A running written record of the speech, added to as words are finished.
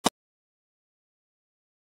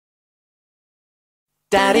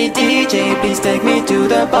Daddy DJ, please take me to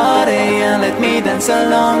the party and let me dance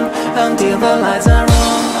along until the lights are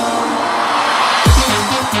on.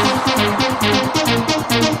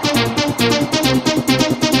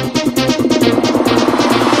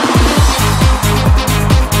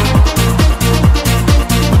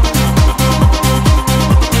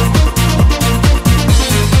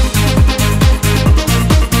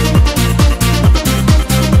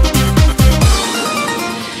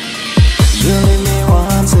 You leave me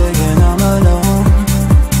once again, I'm alone.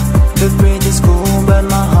 The bridge is cool, but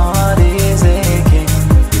my heart is aching.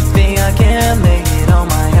 You think I can make it on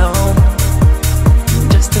my own?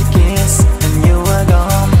 Just a kiss and you are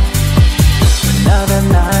gone. Another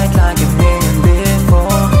night like a million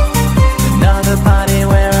before. Another party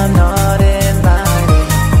where I'm not invited.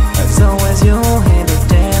 As always you hit the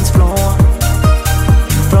dance floor.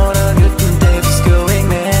 In front of you the tapes going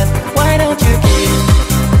mad. Why don't you keep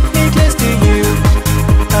me close to you?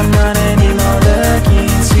 I'm not anymore the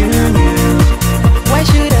kids you knew. Why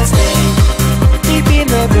should I stay deep in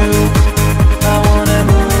the blue? I wanna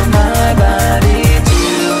move my body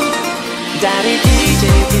too. Daddy DJ,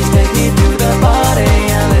 please take me to the party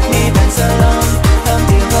and let me dance along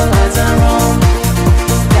until the lights are on.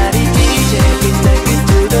 Daddy DJ, please take me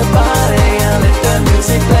to the party and let the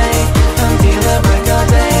music play until the break of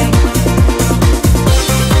day.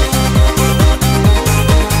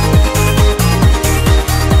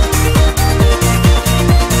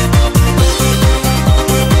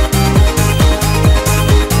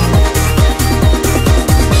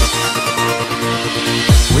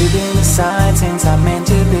 We've been aside since I meant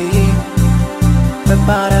to be, but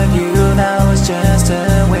part of you now is just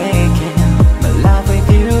awakening. My life with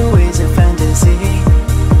you is a fantasy.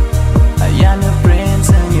 I am your prince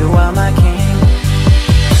and you are my king.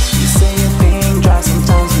 You say a thing drives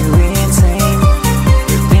sometimes you insane.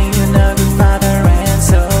 You think you're not good father and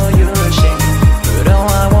so you're ashamed. But all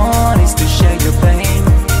I want is to share your pain,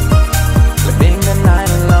 living the night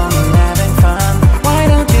alone and having fun. Why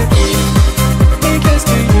don't you keep me close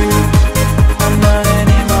to you? I'm not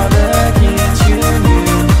anymore the kids you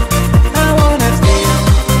knew. I wanna feel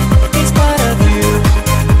it's part of you.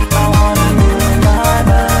 I wanna move my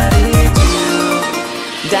body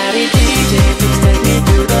too. Daddy DJ, please take me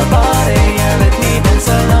to the party and let me dance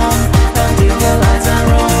along until the lights are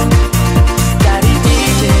on. Daddy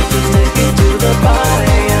DJ, please take me to the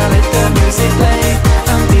party and let the music play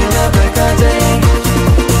until the break of day.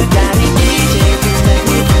 Daddy DJ, please take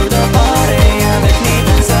me to the party and let me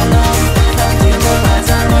dance along until the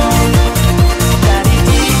lights are on. Daddy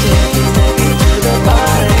DJ, please take me to the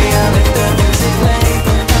party and let the music play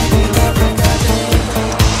until the break of day.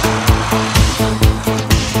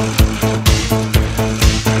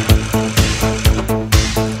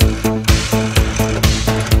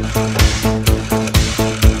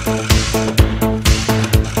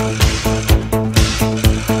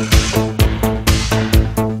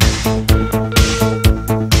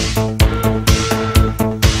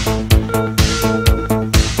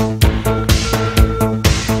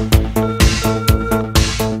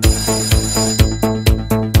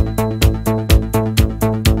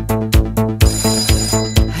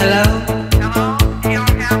 Hello? Hello,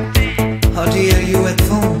 ERMD. How do you hear you at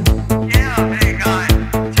phone? Yeah, hey guy,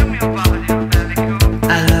 tell me about your belly cool.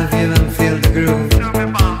 I love you and feel the groove. Tell me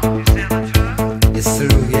about, you say the truth. It's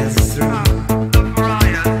true, yes, it's true. Look for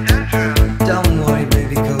Ryan, yeah, true. Don't worry,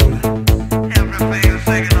 baby, cool. Everything you're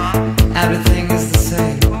thinking of. Everything is the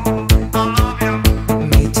same. Oh, I love you.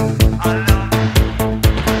 Me too. I love you.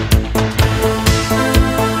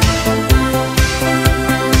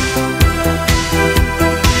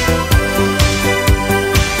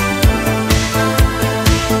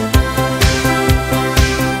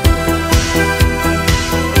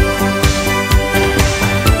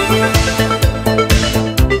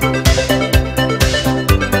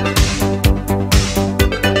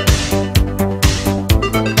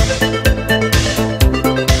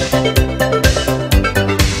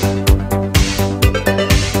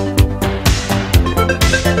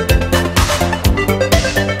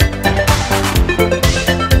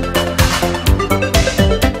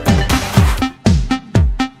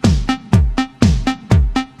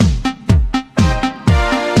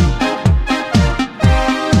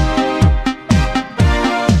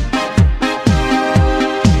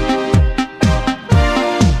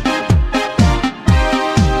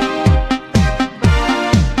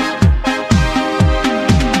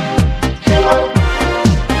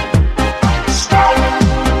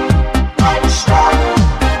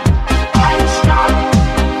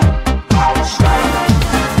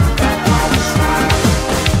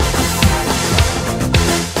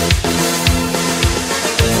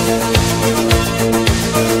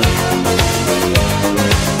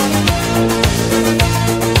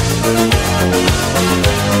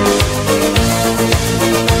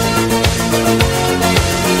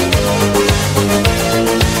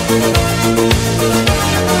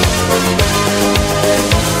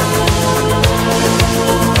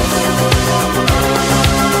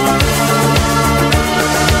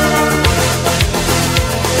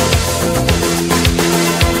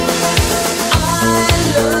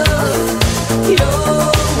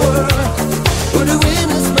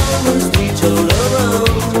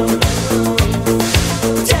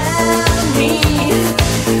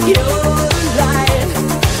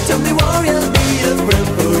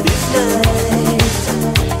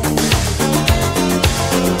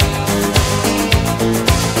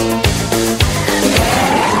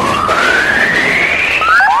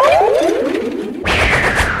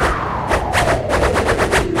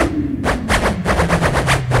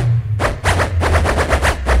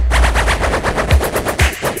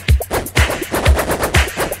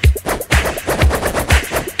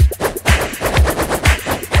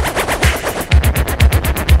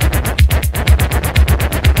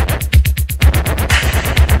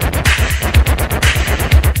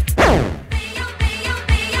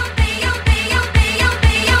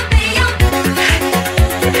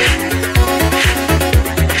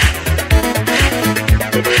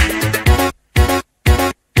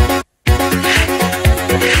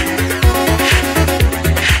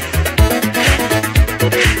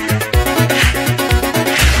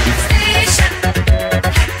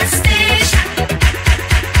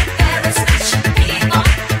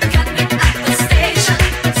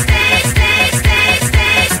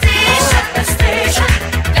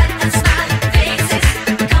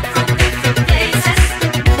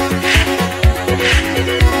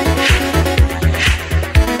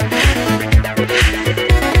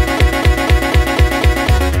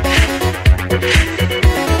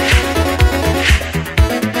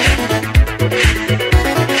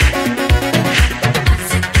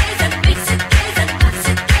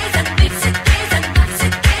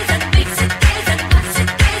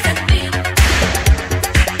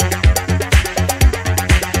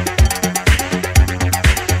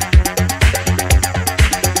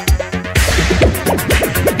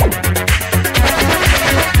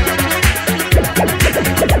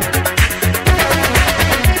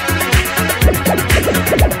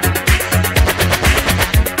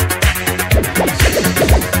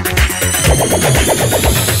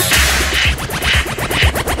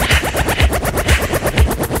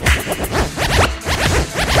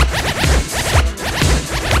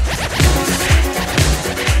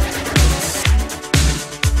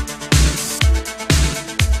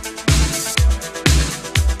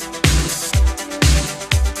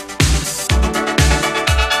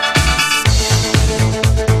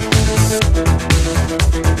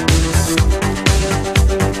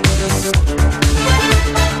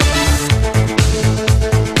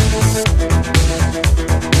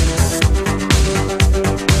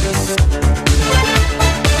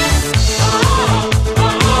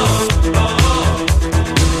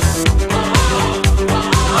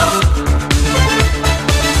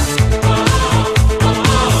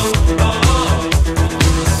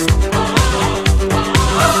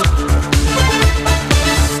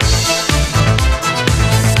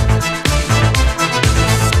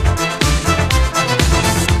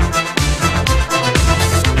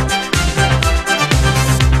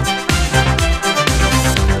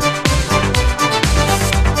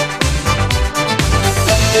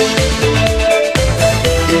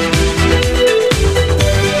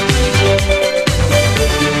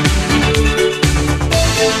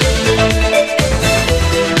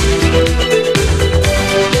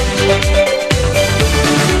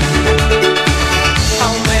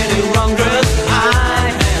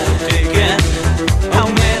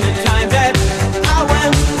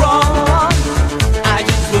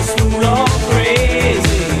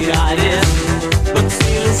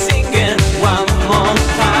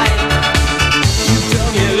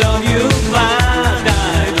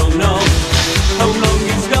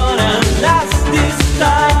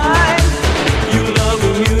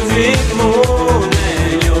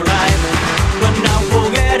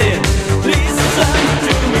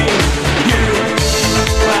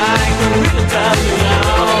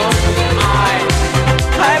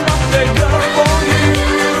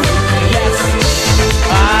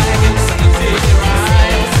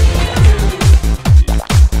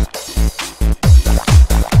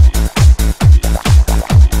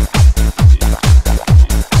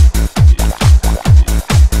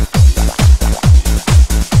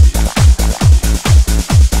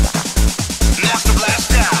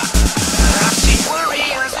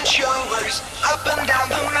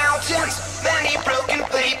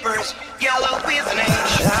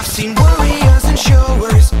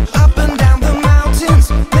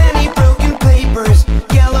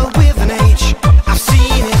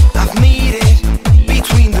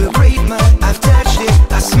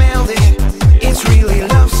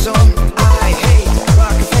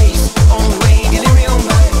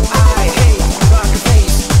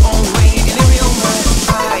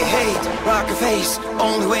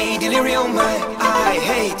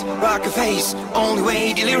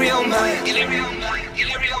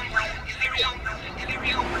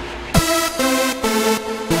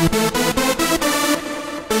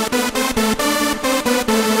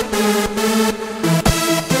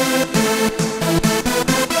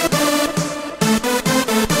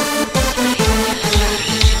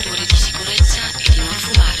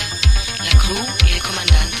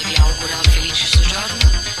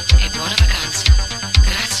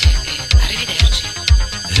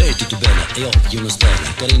 di uno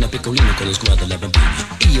stella, carino piccolino con lo sguardo alla bambina.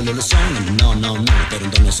 Io non lo so, no, per un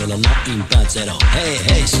dono solo no, impazzerò.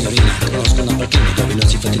 Hey, signorina, conosco una parchina dove non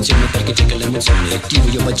si fa attenzione perché c'è che l'emozione. Ti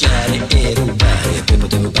voglio baciare e rubare, e poi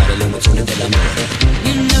potevo rubare l'emozione dell'amore.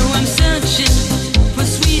 You know I'm searching for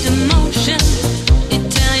sweet emotion.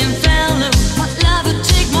 Italian fellow, what love would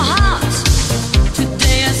take my heart.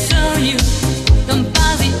 Today I saw you down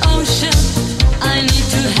by the ocean. I need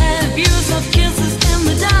to have you, soft kisses in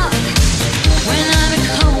the dark. When I'm at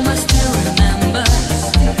home I still remember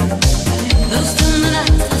those tender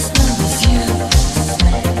nights I spent with you.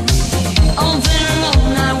 All day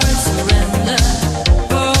long I will surrender.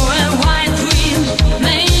 Oh, a white dream,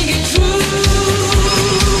 make it true.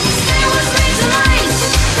 Stay with me tonight,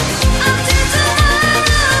 until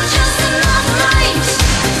tomorrow, just another night.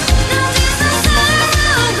 Nothing's no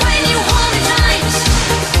sorrow when you hold me tight.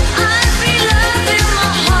 I feel love in my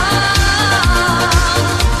heart.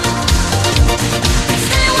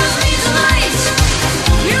 Stay with me tonight,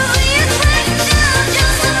 you'll be attraction,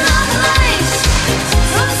 just another night.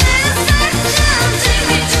 From satisfaction, take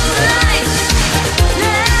me to the light.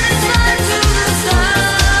 Let us fly to the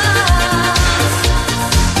stars.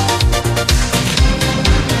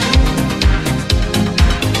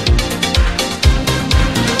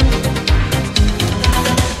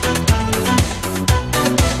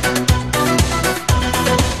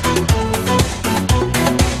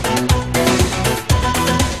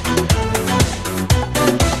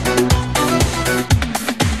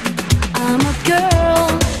 I'm a girl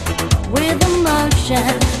with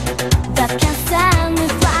emotion that can send me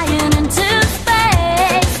flying into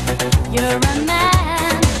space. You're a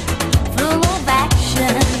man full of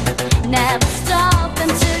action, never stop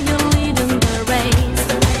until you're leading the race.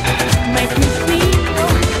 Make me feel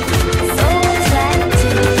so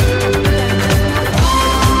attractive.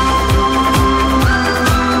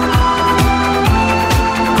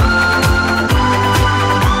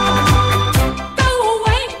 Go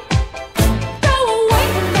away,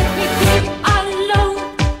 let me be alone.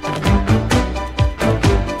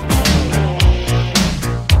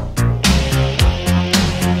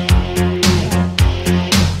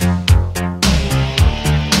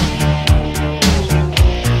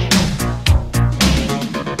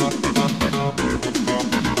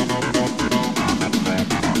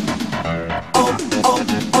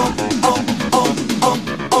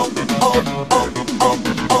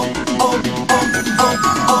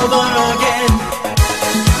 Over again.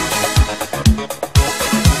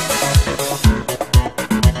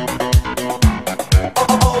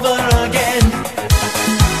 Over again.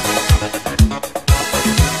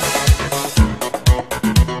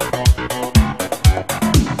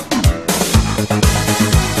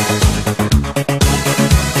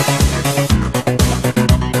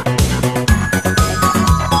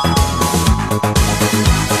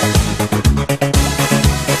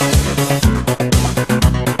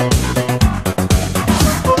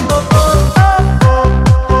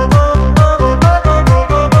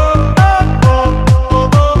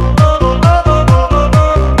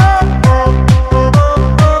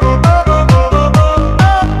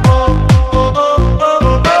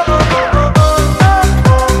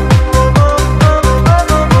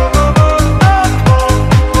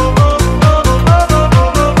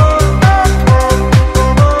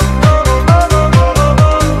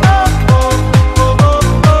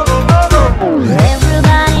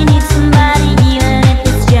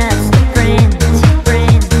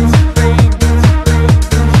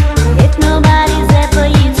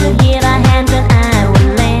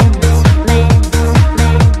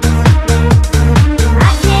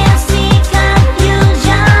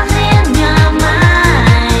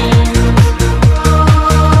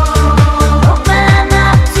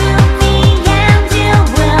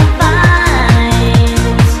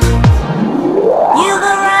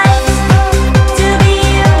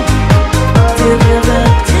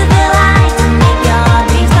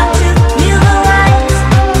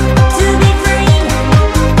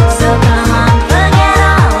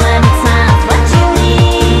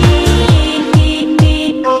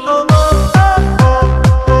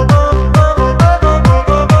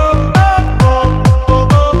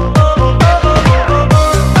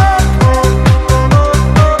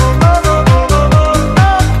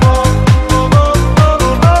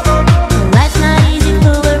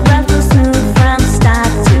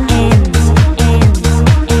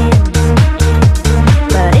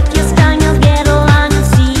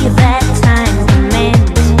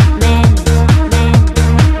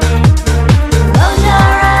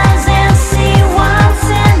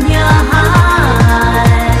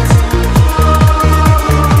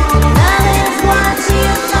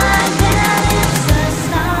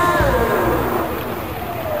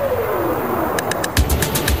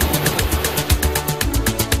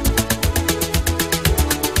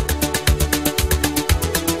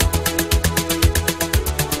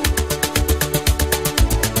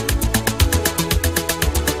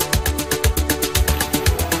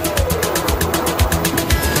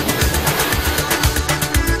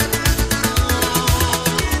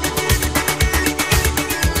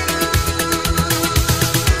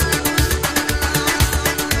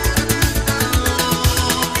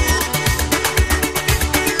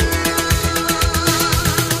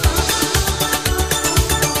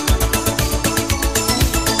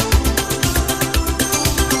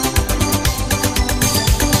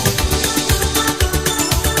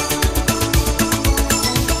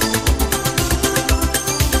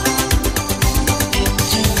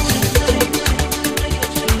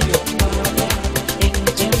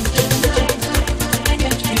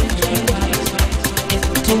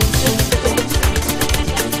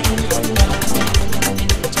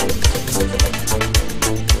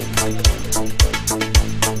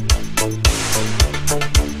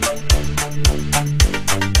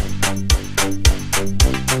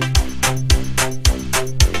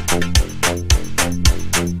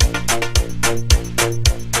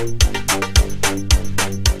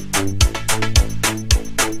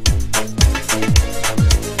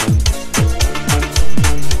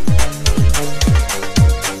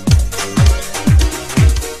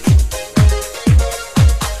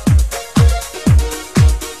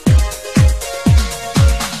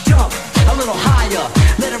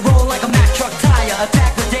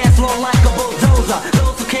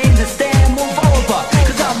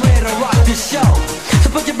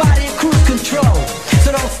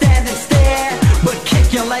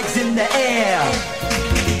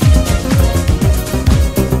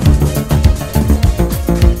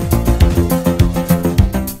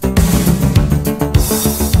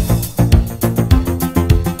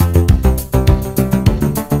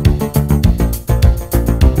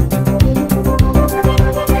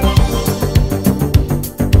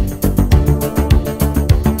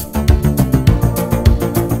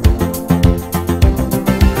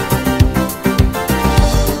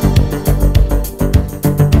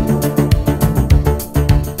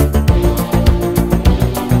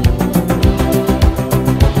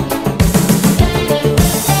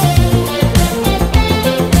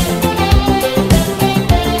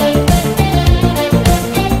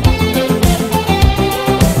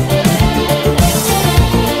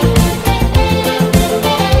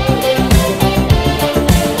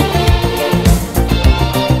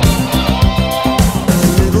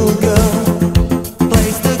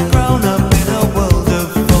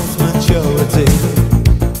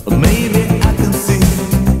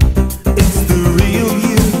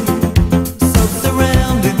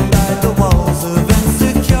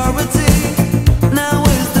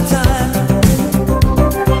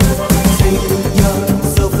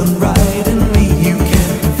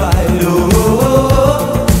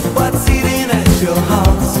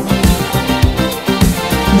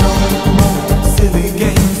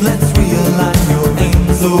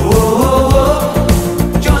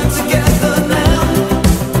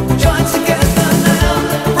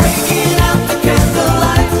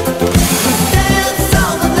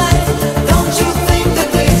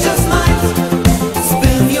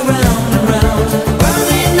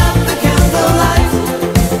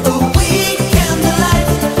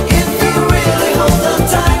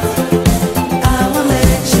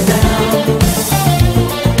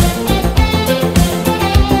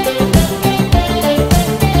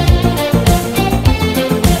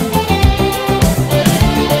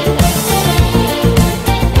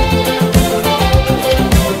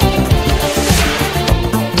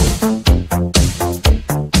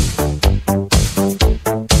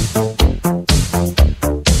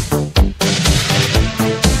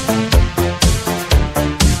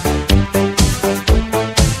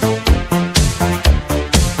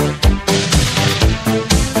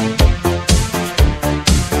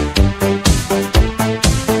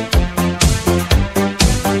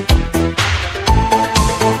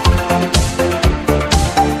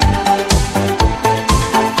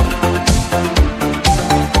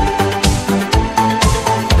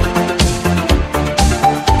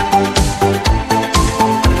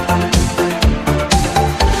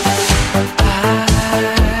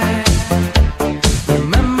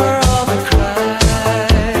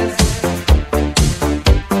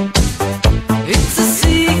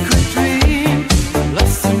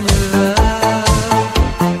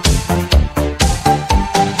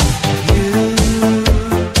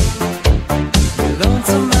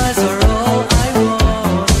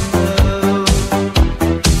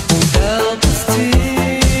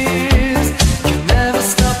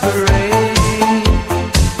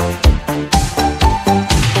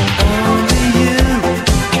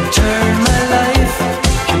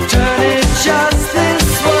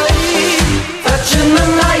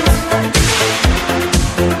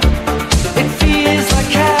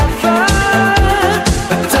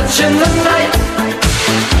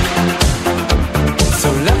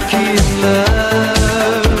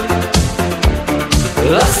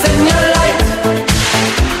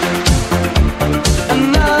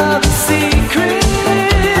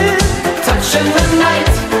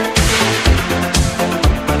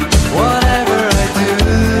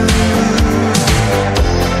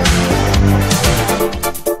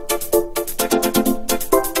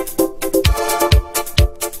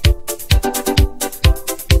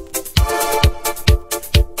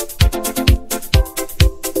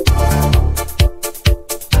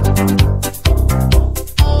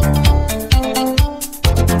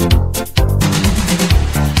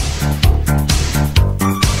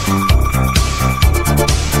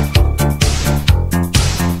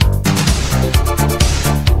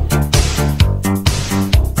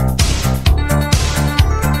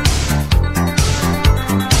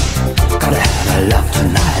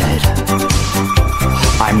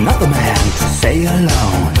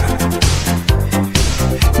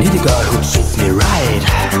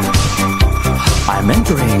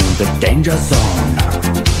 danger zone.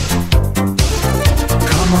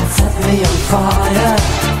 Come on, set me on fire.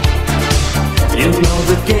 You know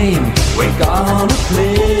the game we're gonna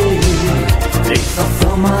play. Please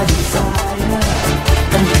fulfill my desire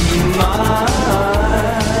and be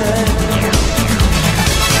mine.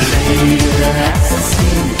 Lady the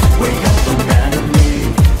assassin, wake up and bend at me.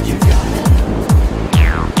 You got it.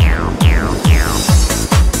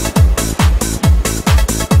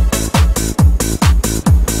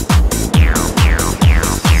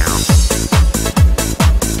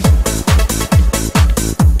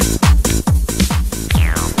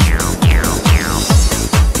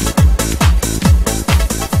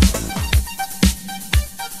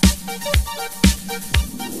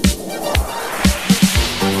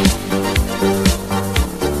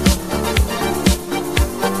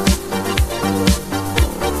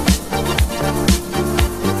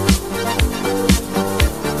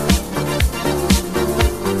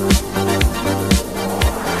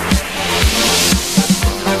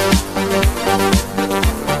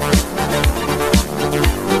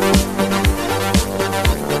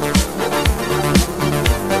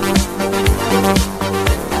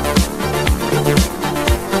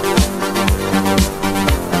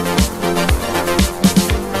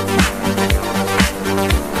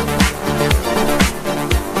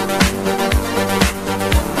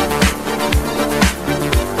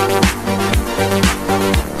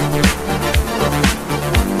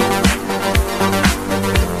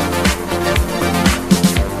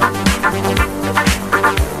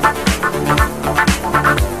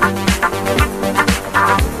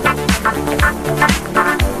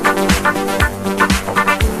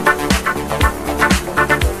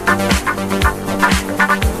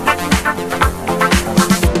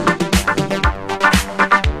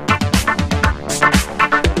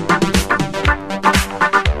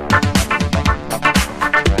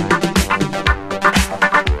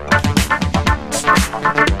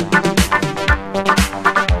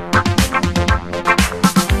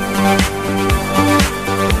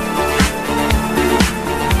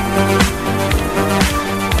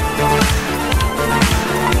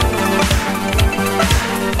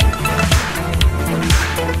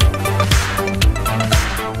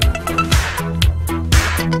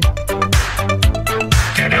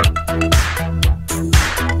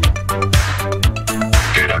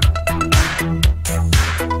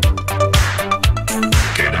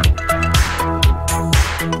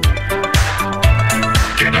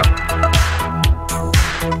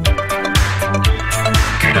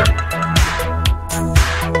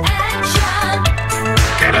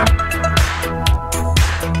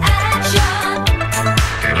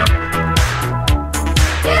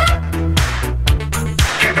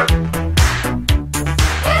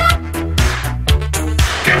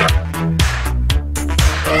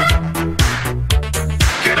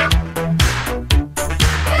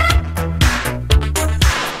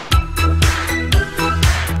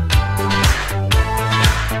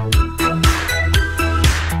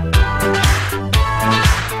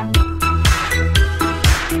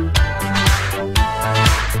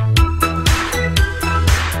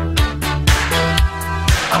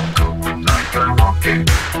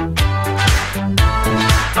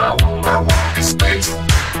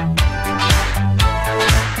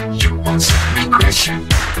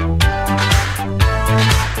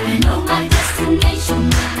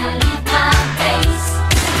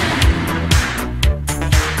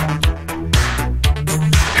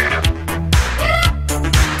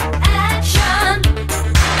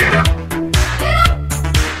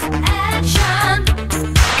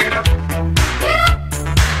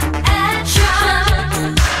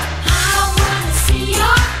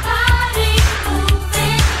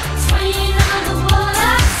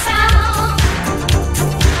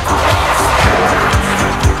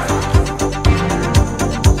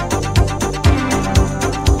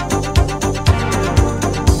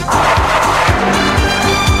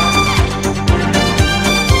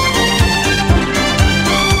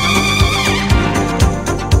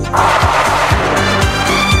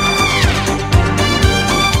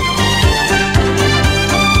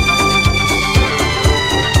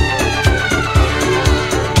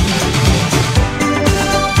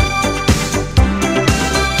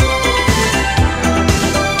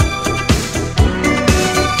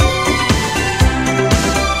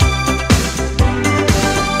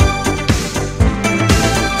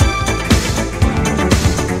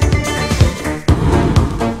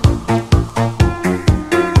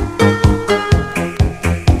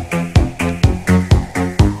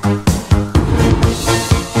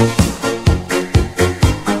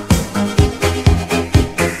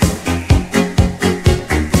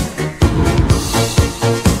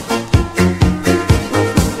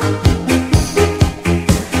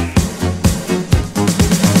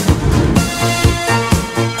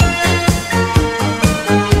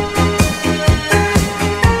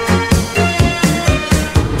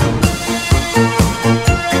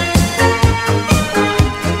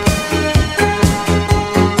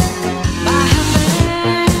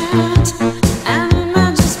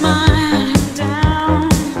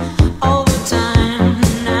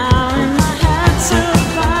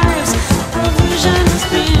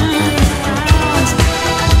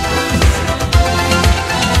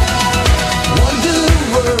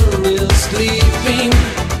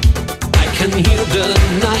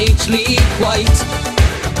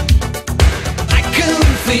 can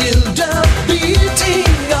feel the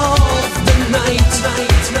beating of the night.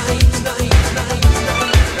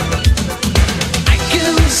 I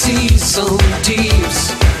can see some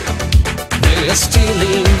thieves, they're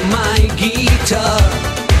stealing my guitar.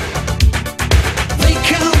 They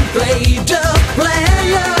can play, the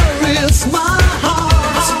player is my heart.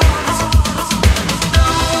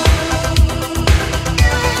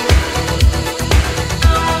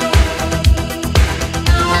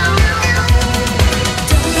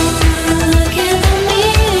 Look in the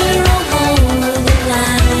mirror, hold the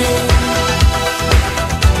line.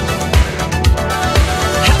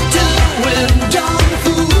 Have to win, don't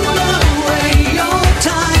fool away your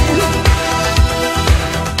time.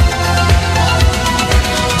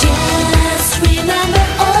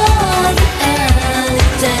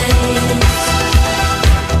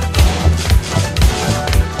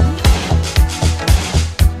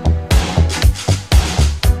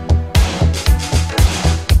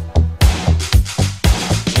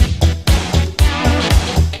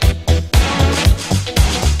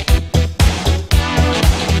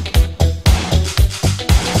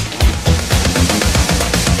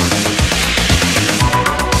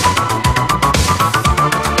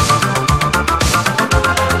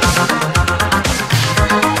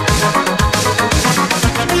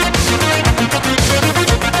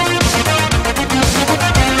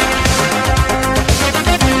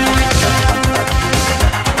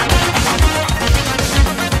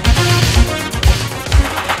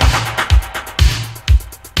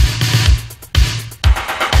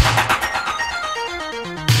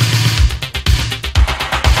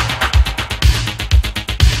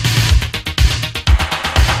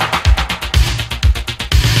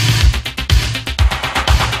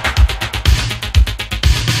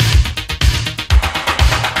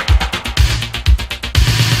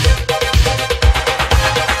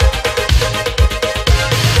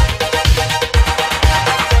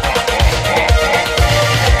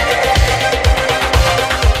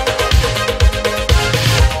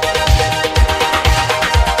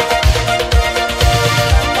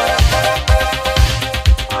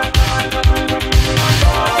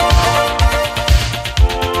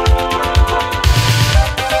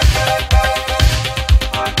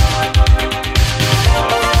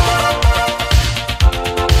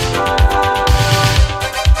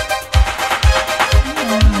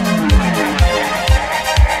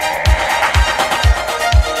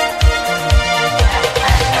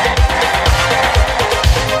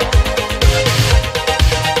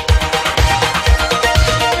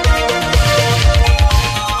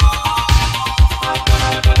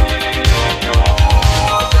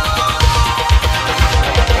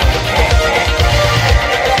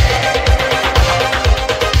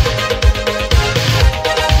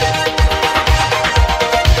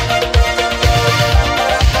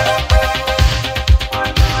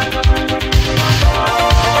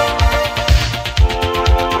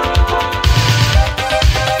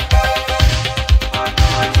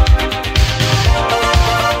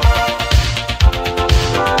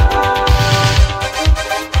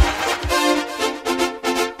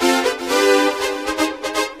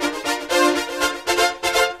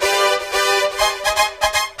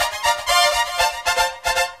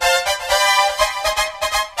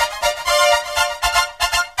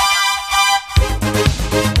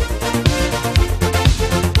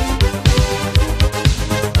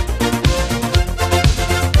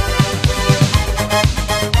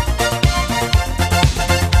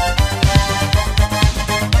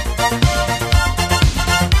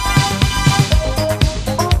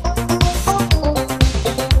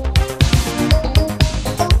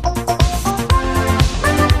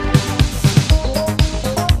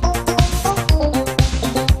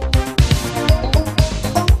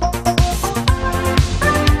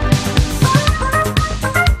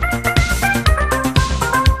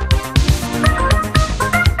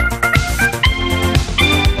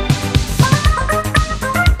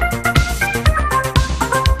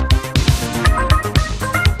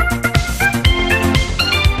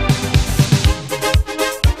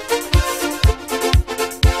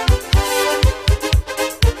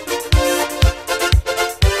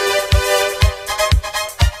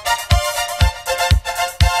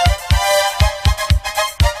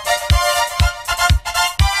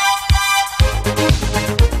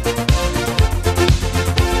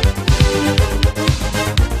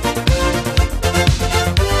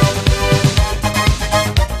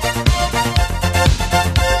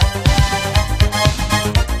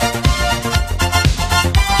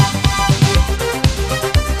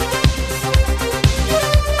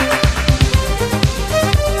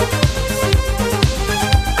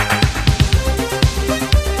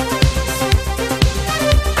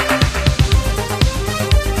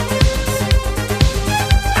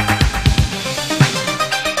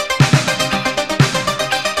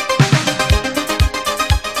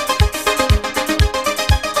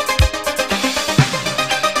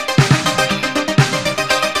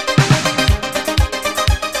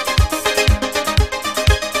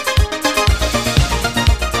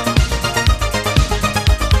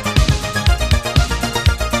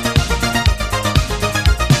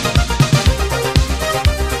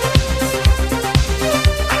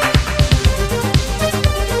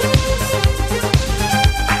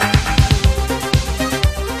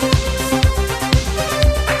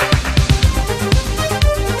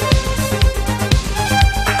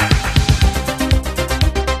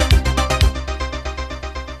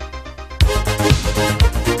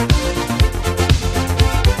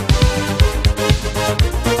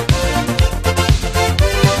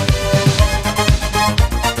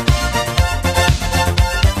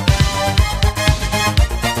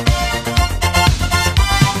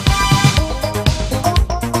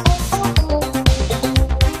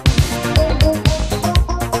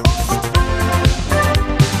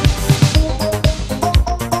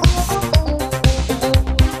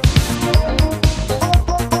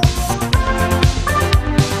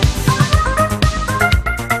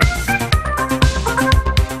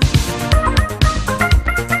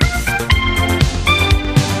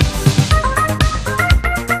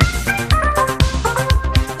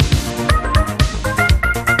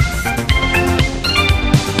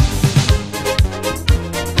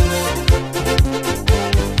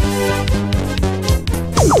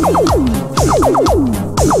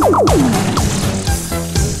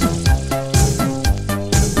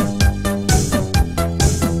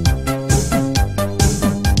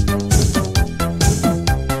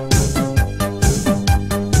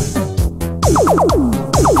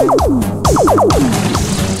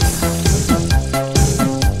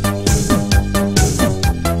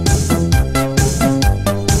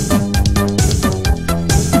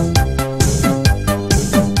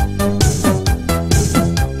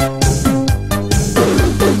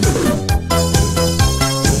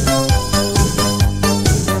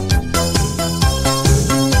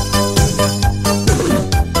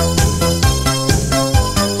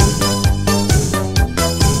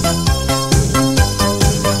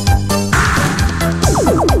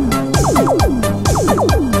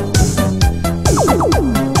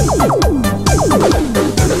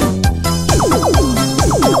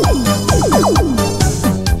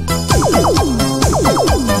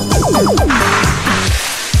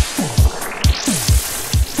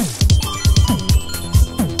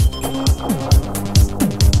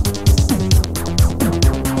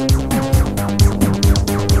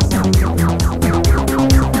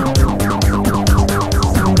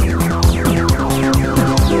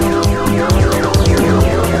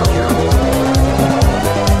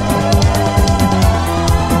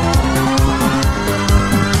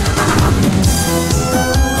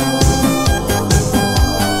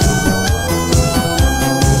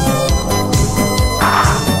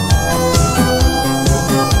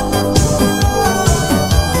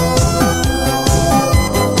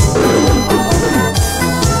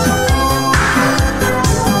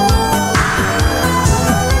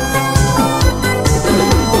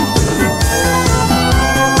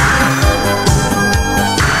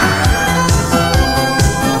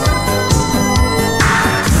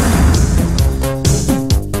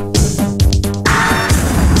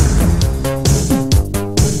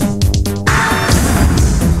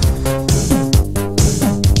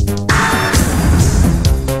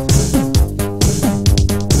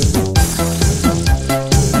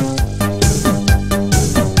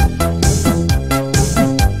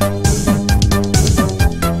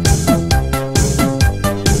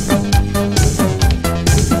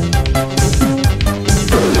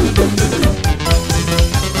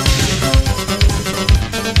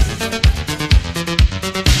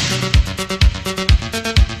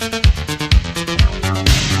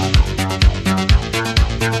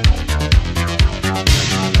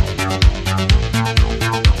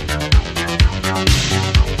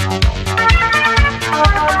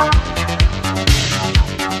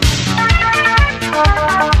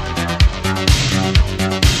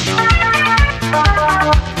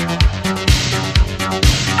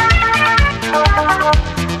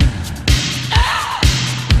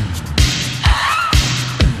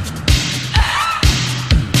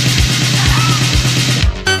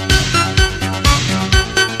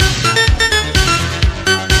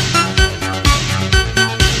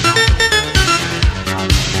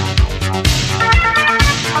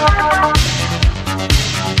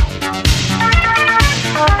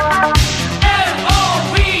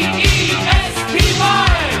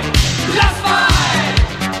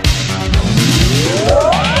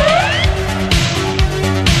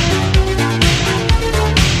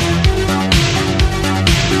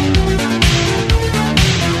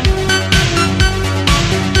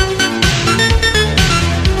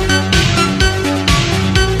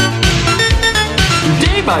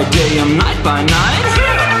 by day and night by night.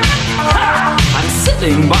 I'm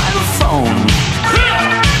sitting by the phone.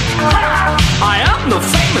 I am the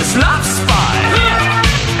famous love spy.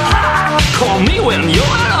 Call me when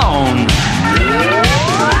you're alone.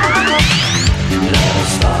 Love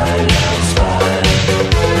spy, love spy.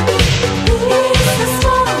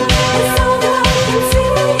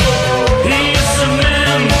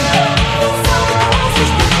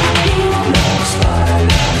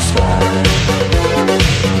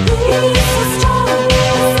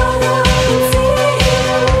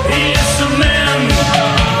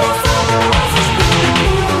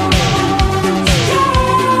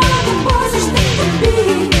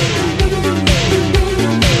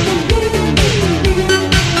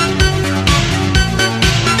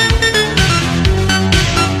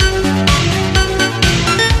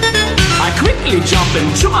 Jump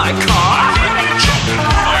into my car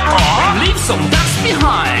and leave some dust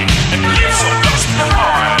behind.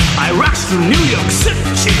 I rush to New York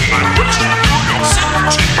City.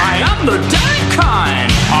 I am the dead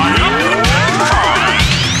kind.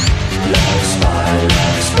 Love spy,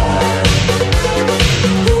 love spy.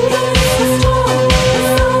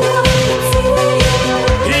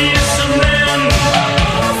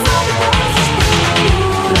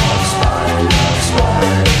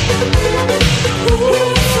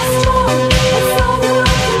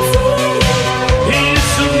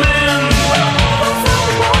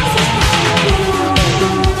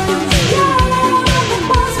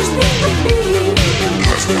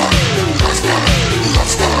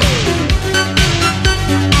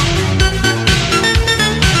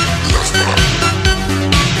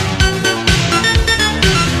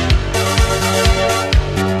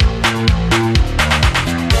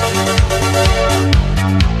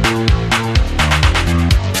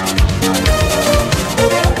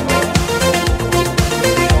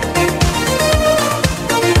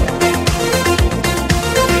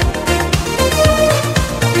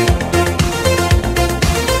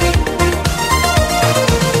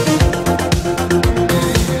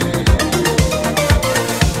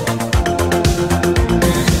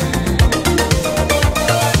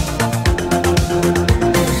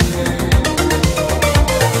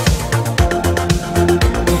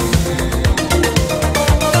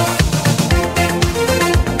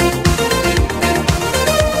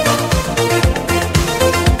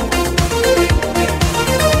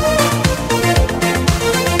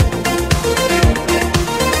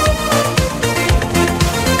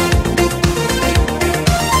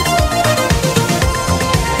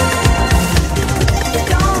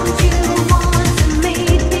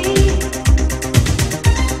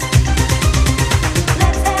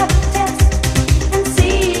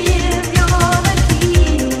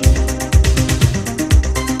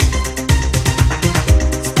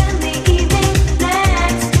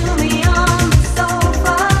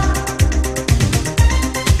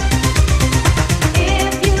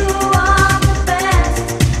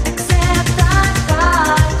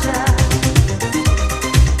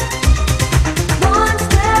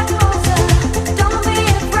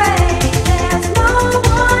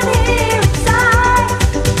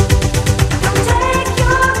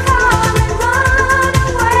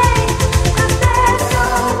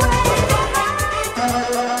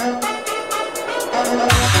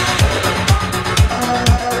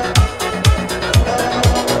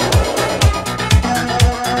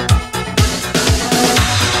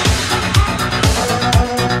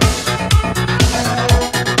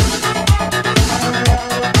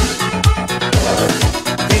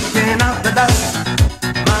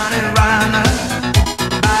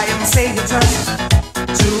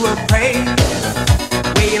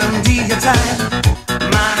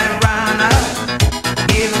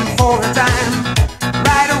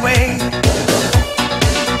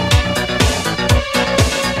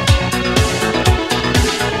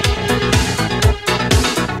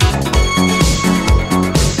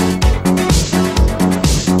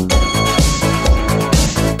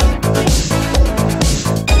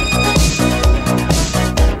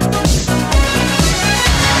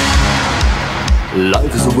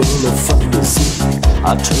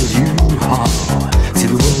 I tell you how. See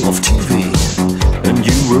the world of TV, and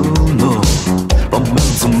you will know. The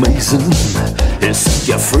man's amazing, he set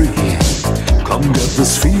you free. Come get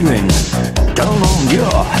this feeling, turn on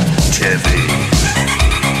your TV.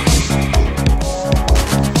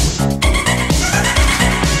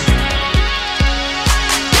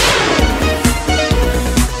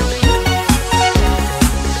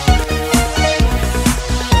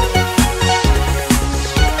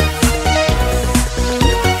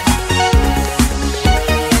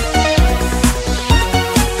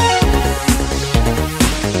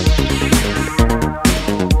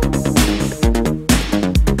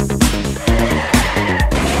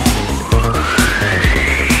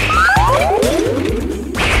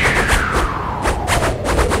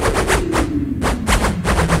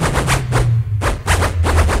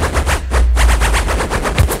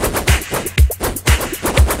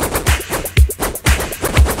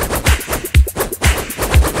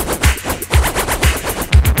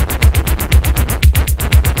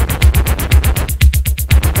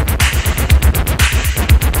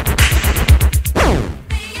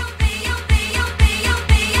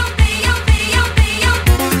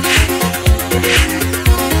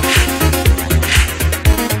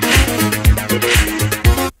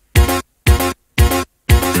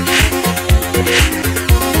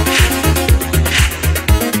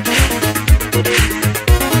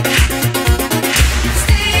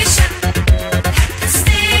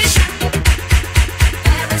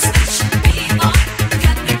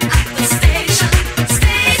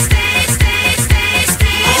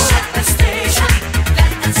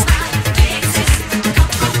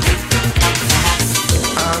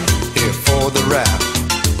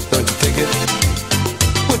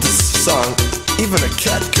 Even a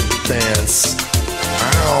cat could dance.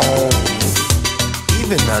 Ow.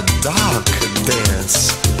 Even a dog could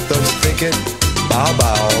dance. Don't you think it? Bow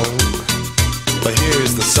bow. But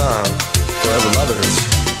here's the song for every lovers.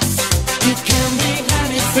 You can be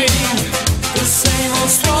anything, the same old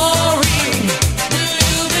story. Do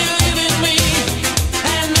you believe in me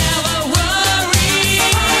and never worry?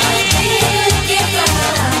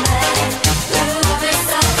 Love is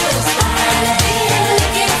satisfied.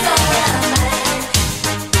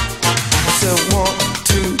 I said 1,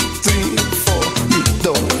 2, 3, 4. You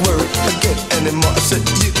don't worry again anymore. I said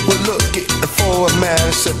you were looking for a man. I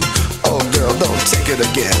said, oh girl, don't take it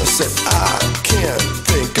again. I said I can't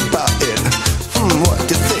think about it. What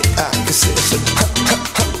do you think I can say? I said ha ha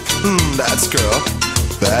ha. That's girl.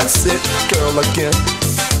 That's it, girl again.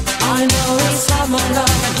 I know it's not my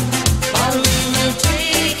love. I'll leave you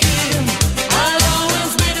taking. I'll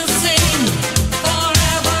always be the same,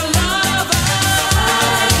 forever lover.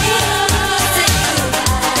 I'll never say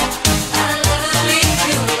goodbye. I'll never leave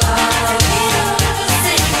you. I'll never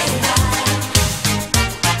say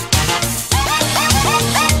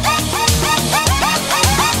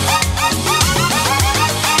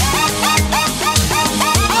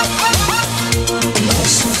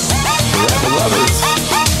Forever lovers.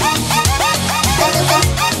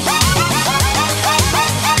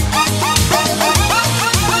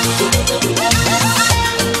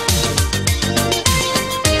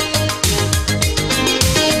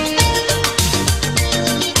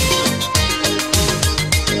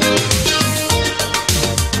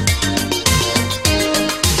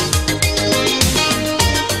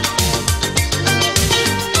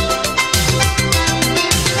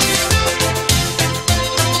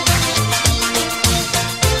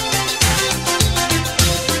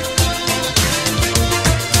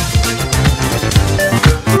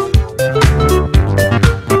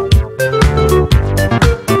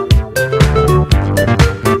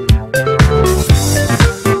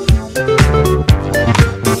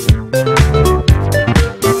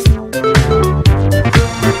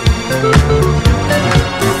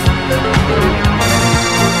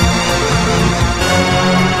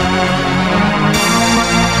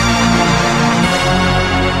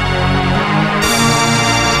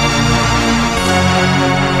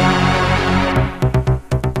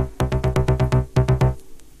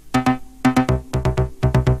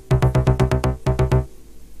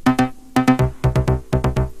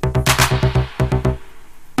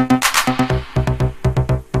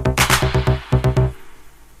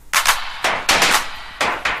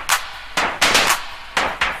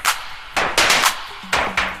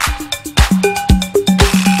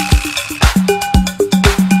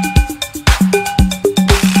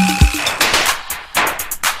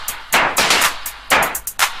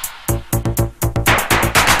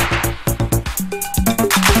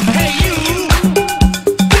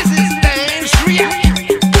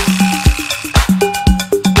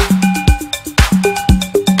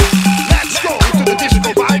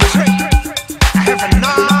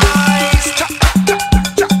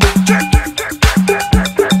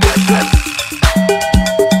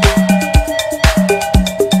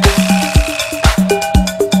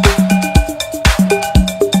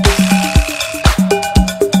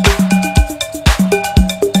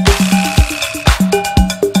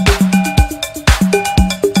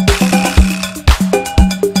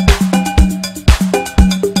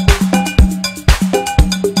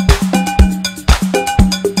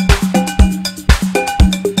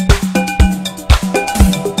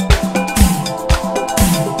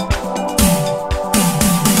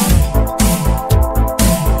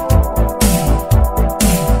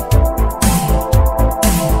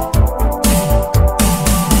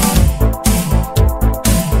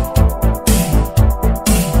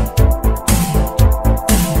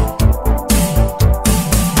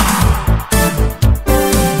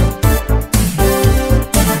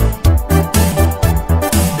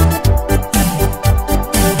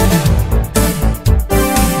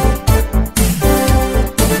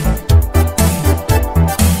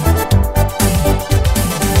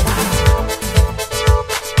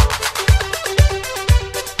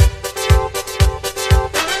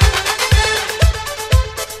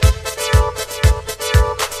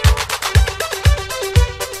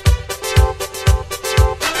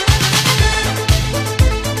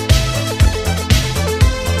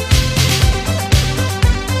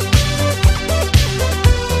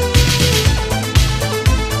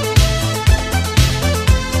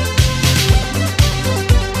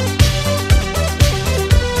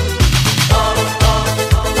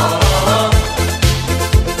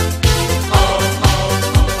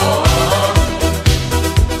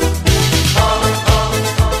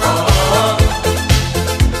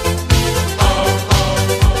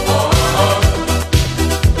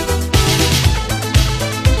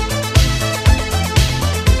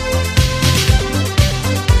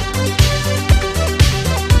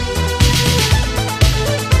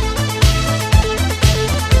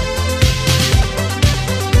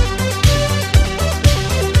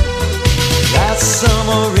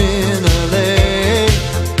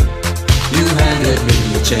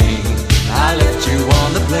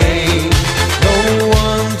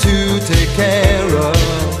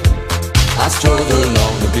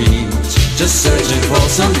 just searching for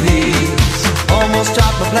some peace. Almost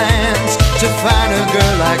dropped my plans to find a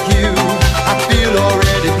girl like you. I feel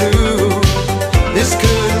already blue. This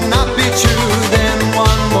could not be true. Then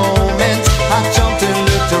one moment I jumped and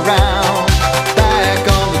looked around, back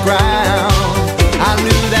on the ground. I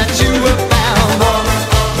knew that you were found.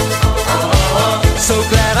 So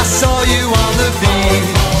glad I saw you on the beach.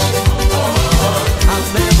 I'll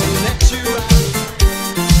never let you out.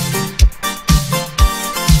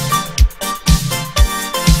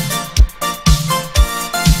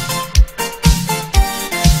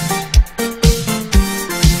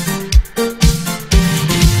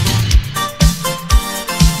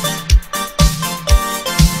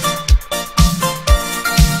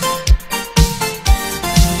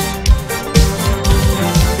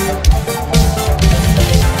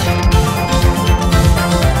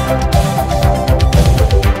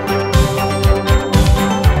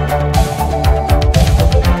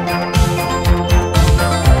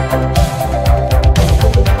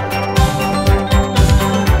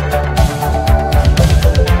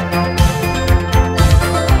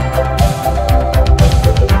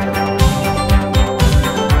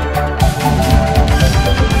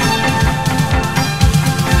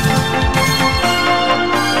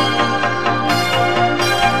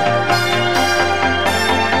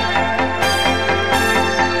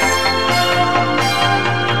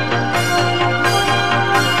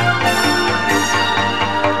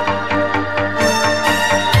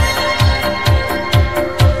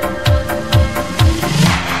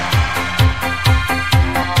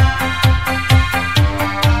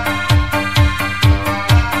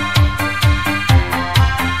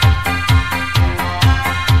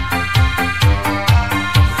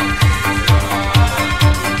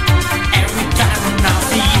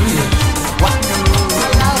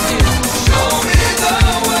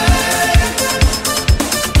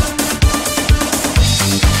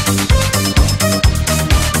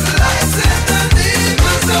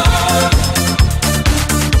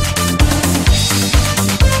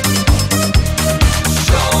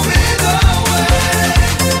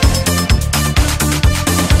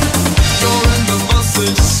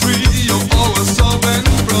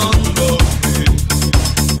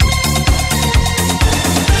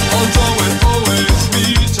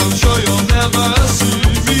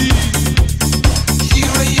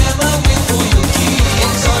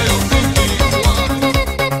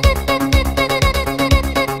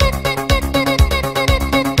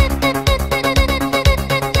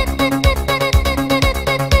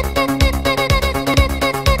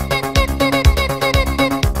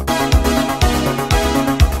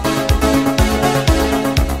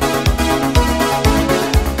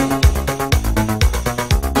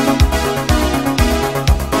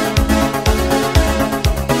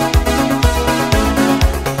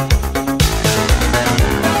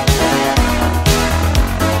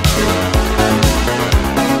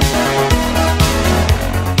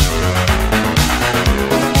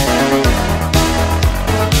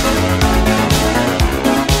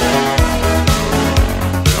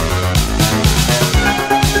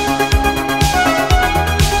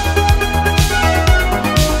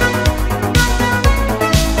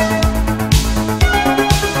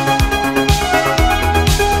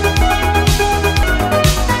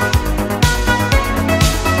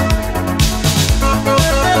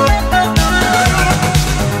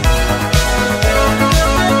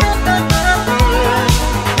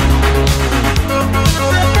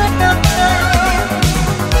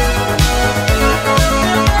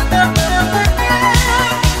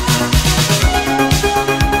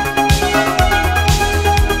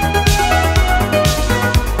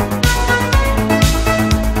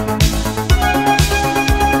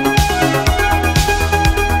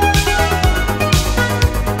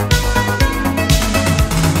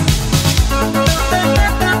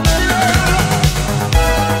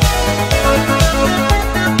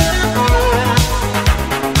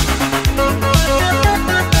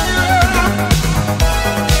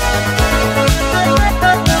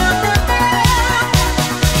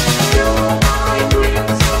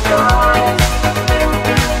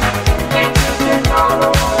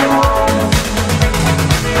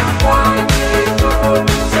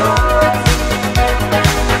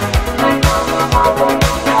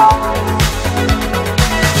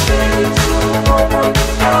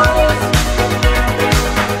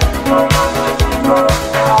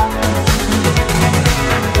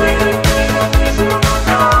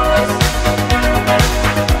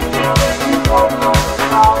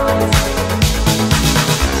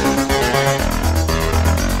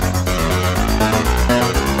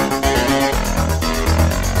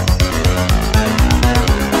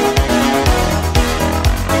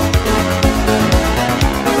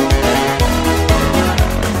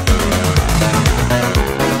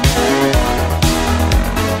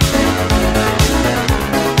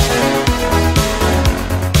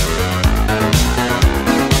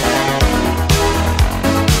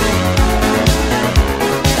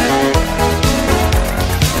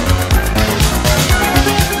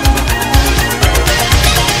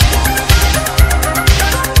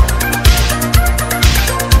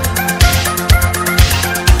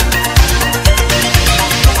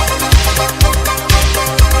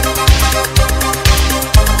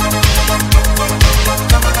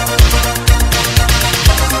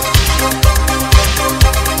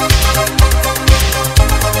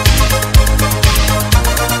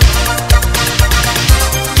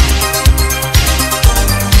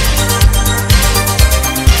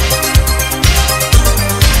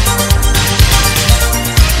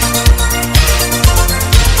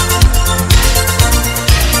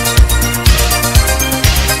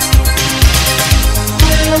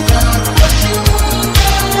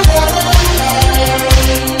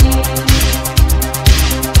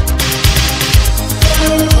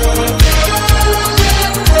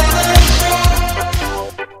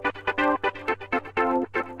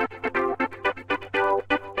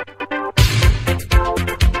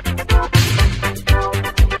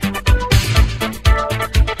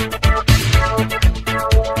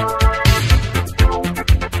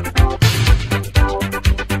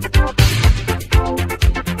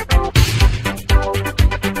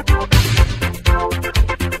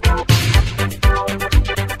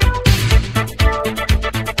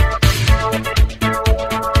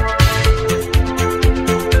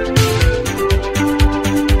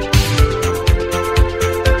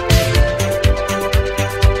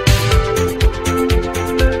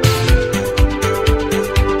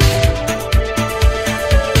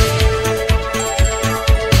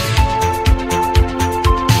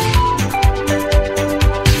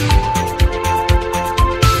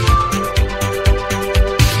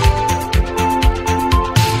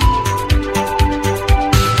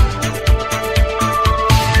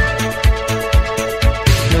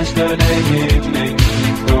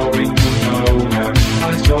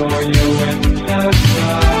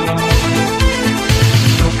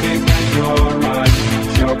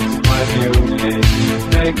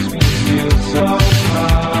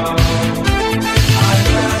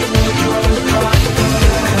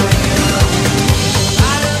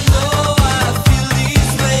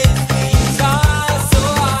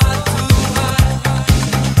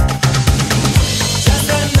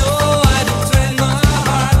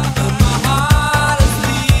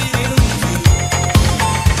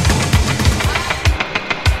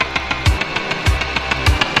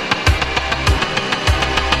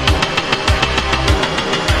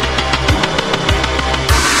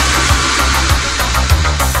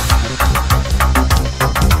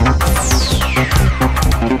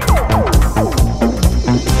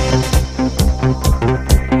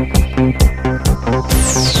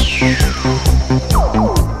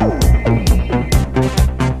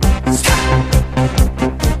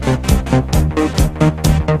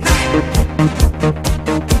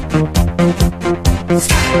 We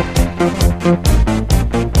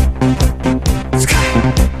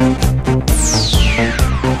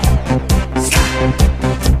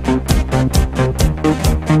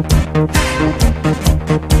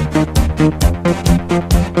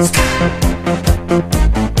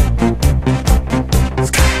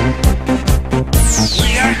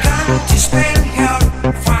are going to spend here,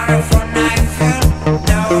 far from nightfall,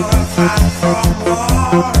 now far from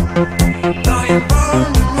war. Going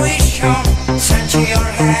born and wish your century or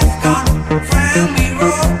have gone from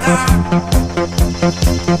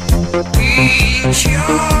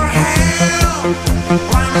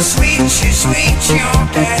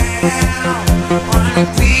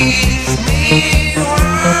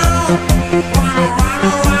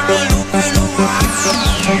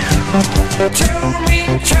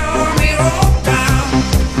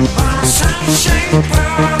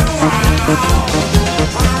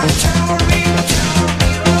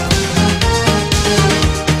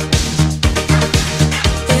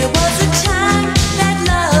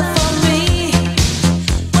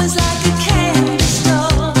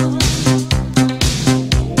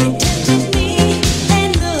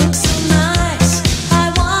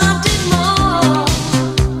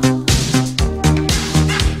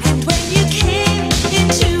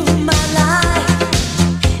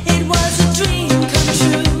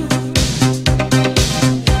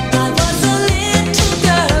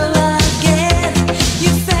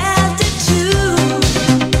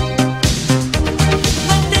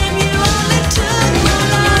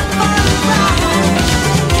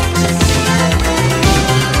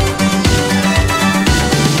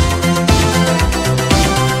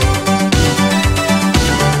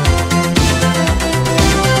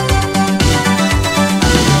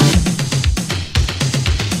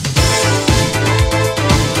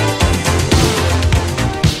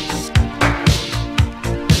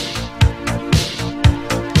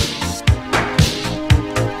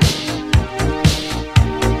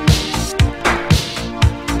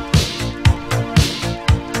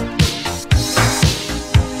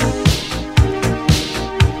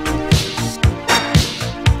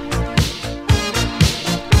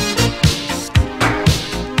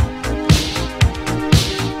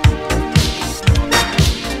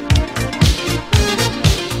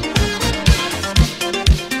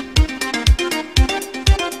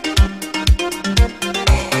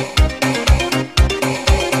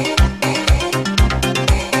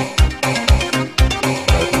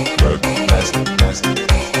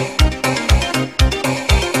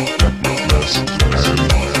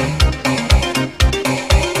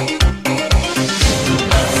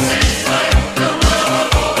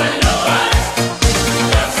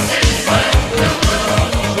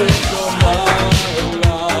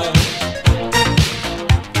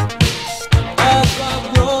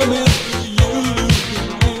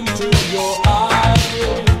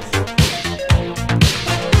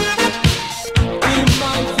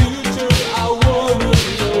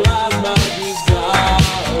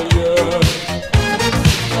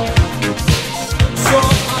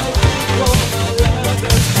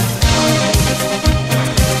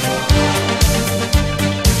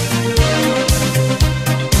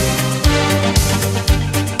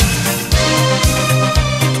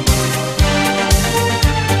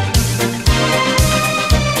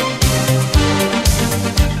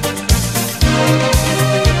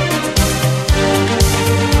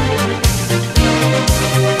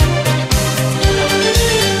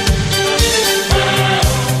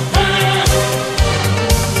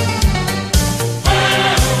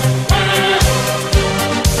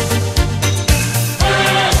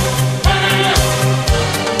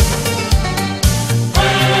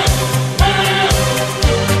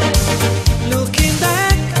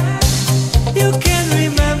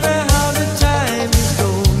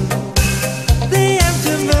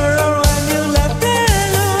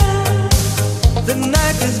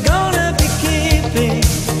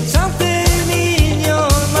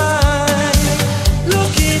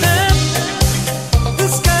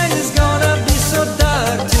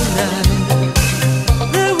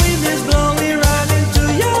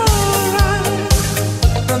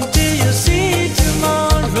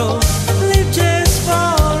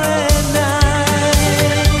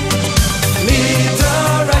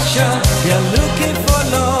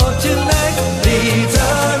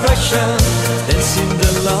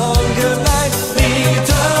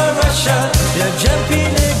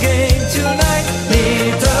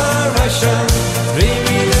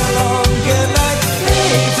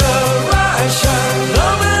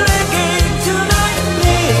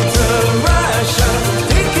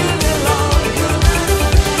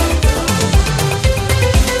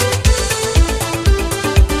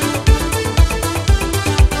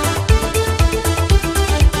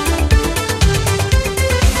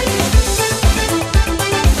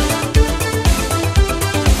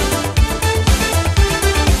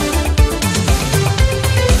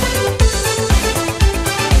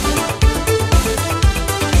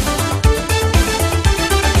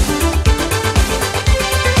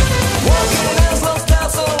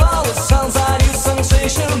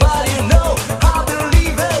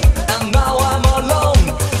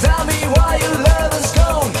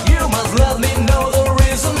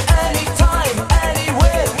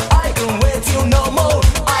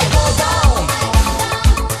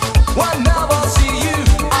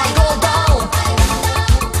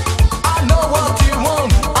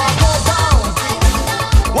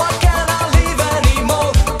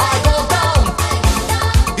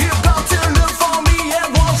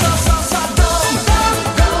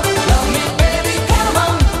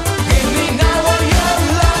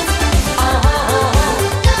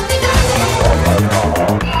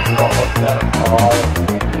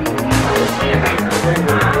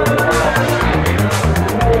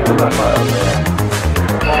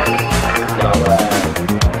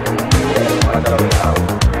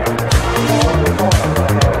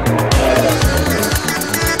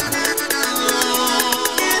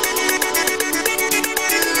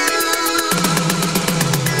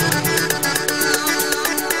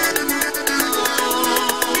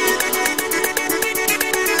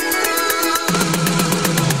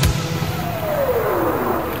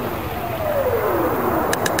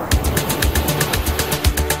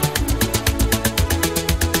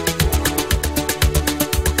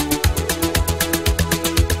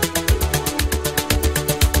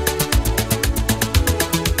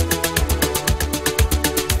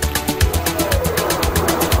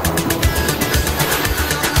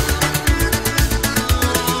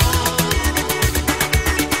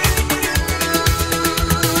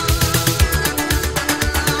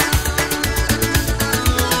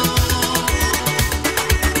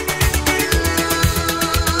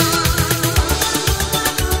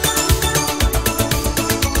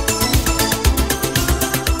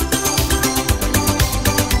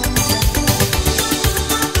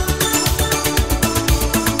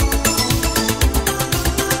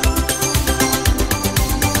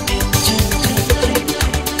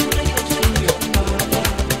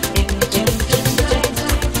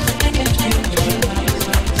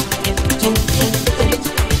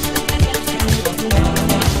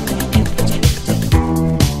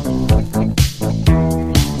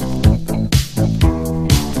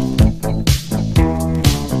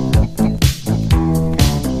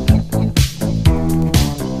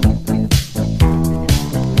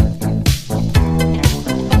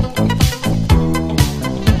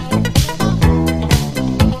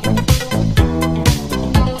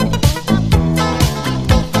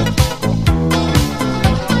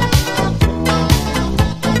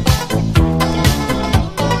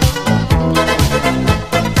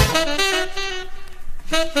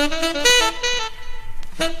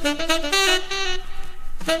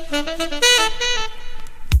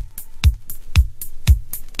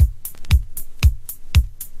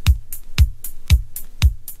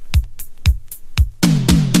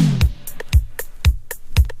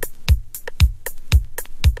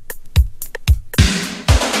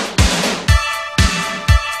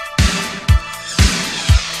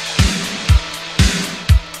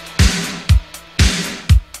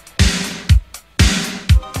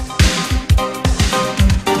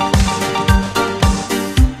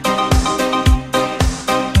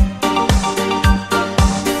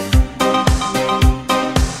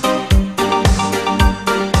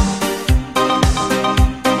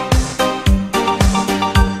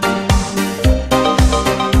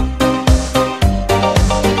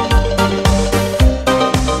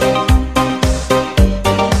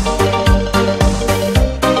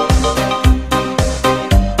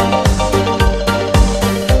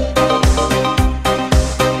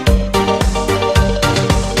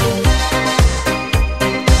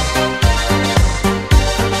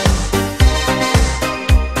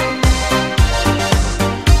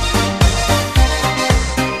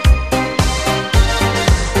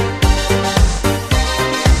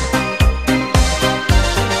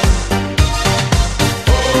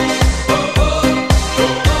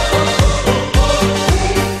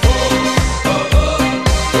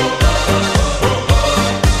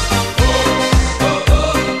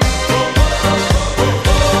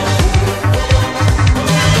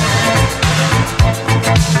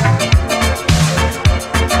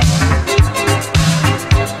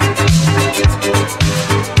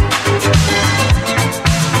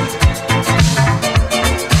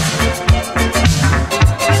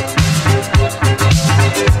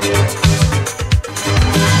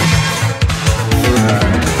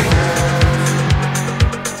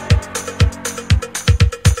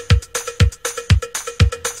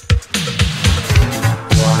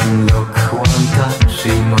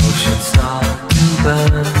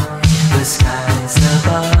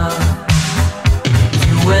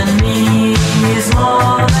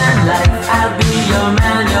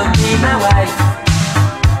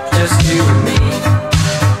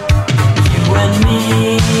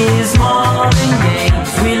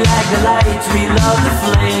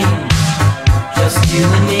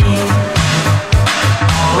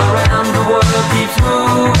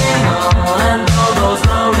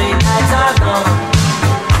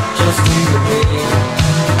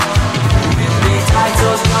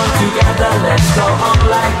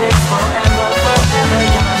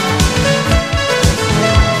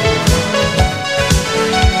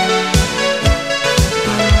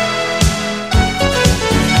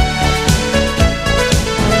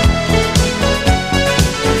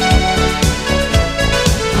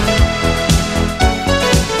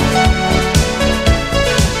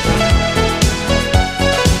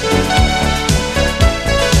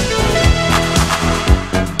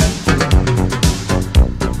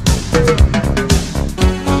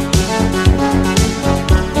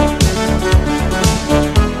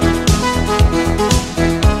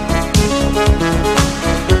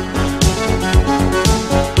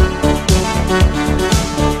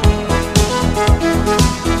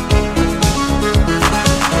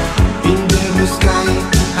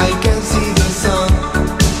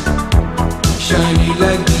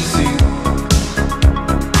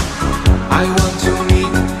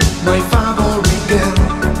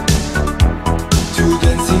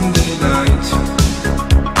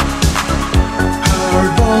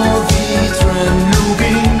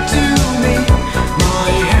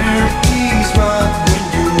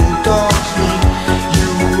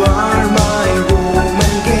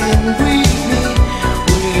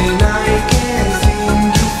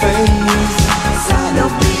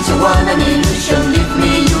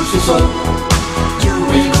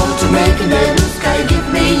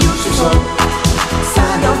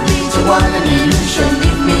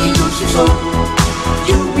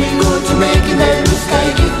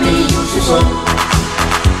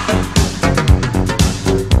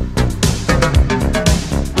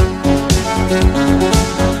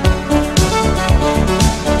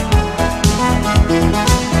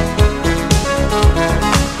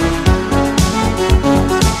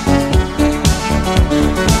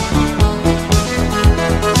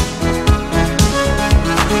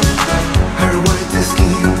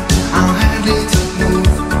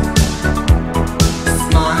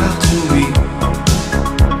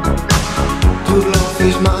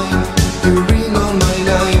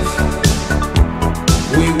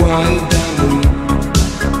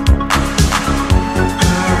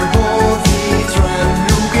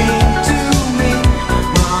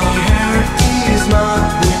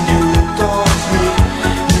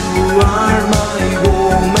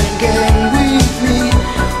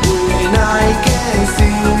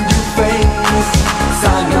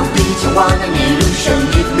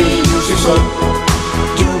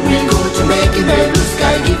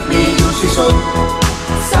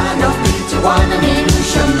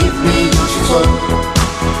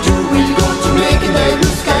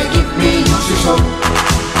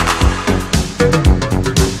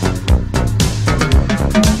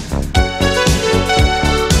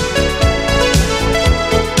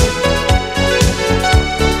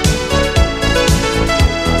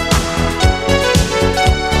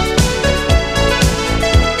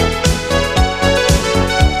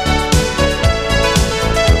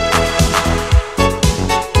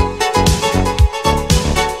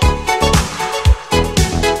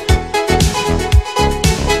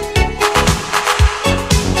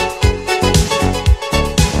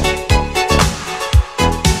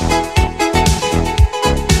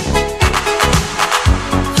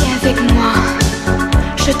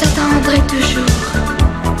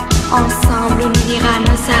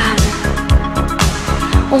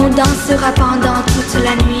dansera pendant toute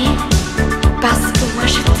la nuit, parce que moi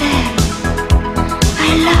je t'aime.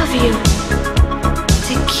 I love you,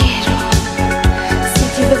 te quiero. Si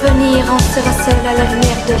tu veux venir, on sera seul à la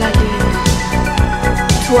lumière de la lune.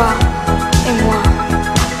 Toi et moi,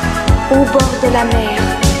 au bord de la mer.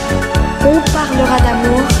 On parlera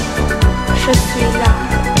d'amour, je suis là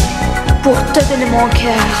pour te donner mon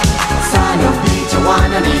cœur. Sign of beach, I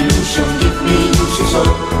want an illusion. Give me you so.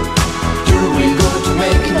 You will go to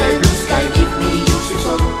make